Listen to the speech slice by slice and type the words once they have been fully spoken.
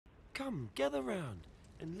Come, gather round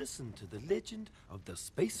and listen to the legend of the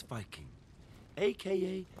Space Viking,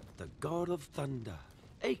 aka the God of Thunder,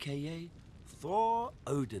 aka Thor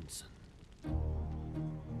Odinson.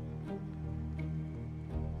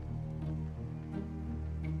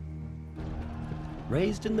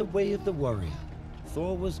 Raised in the way of the warrior,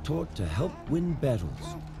 Thor was taught to help win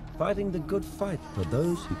battles, fighting the good fight for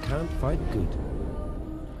those who can't fight good.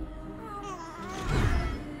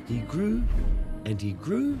 He grew, and he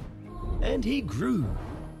grew, and he grew.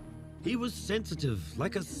 He was sensitive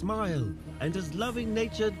like a smile, and his loving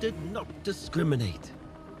nature did not discriminate.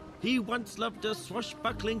 He once loved a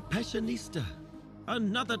swashbuckling passionista.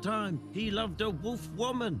 Another time, he loved a wolf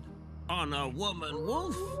woman on a woman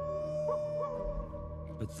wolf.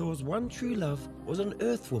 But Thor's one true love was an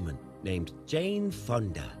earth woman named Jane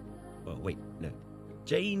Fonda. Oh, wait, no,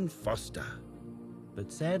 Jane Foster.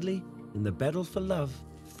 But sadly, in the battle for love,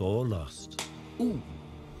 Thor lost. Ooh.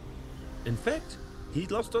 In fact, he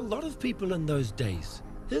lost a lot of people in those days.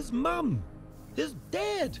 His mum, his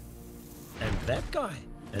dad, and that guy,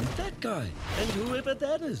 and that guy, and whoever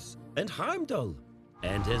that is, and Heimdall,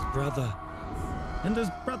 and his brother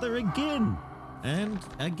again, and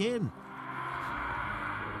again.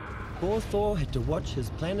 Poor Thor had to watch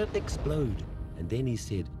his planet explode, and then he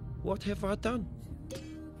said, "What have I done?"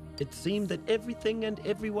 It seemed that everything and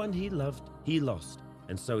everyone he loved, he lost,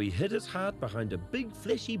 and so he hid his heart behind a big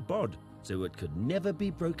fleshy bod so it could never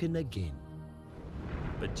be broken again.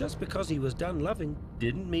 But just because he was done loving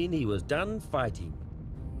didn't mean he was done fighting.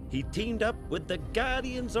 He teamed up with the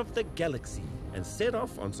Guardians of the Galaxy and set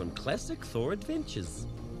off on some classic Thor adventures.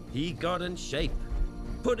 He got in shape,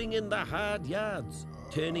 putting in the hard yards,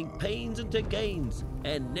 turning pains into gains,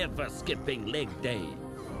 and never skipping leg day.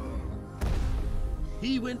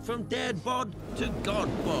 He went from dad bod to god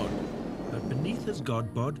bod. But beneath his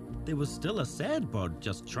god bod, there was still a sad bod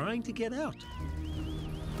just trying to get out.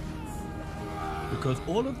 Because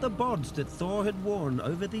all of the bods that Thor had worn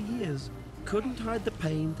over the years couldn't hide the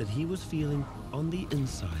pain that he was feeling on the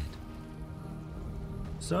inside.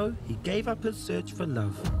 So he gave up his search for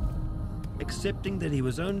love, accepting that he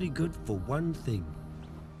was only good for one thing: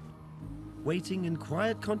 waiting in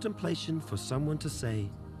quiet contemplation for someone to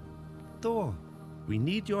say, "Thor, we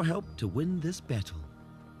need your help to win this battle."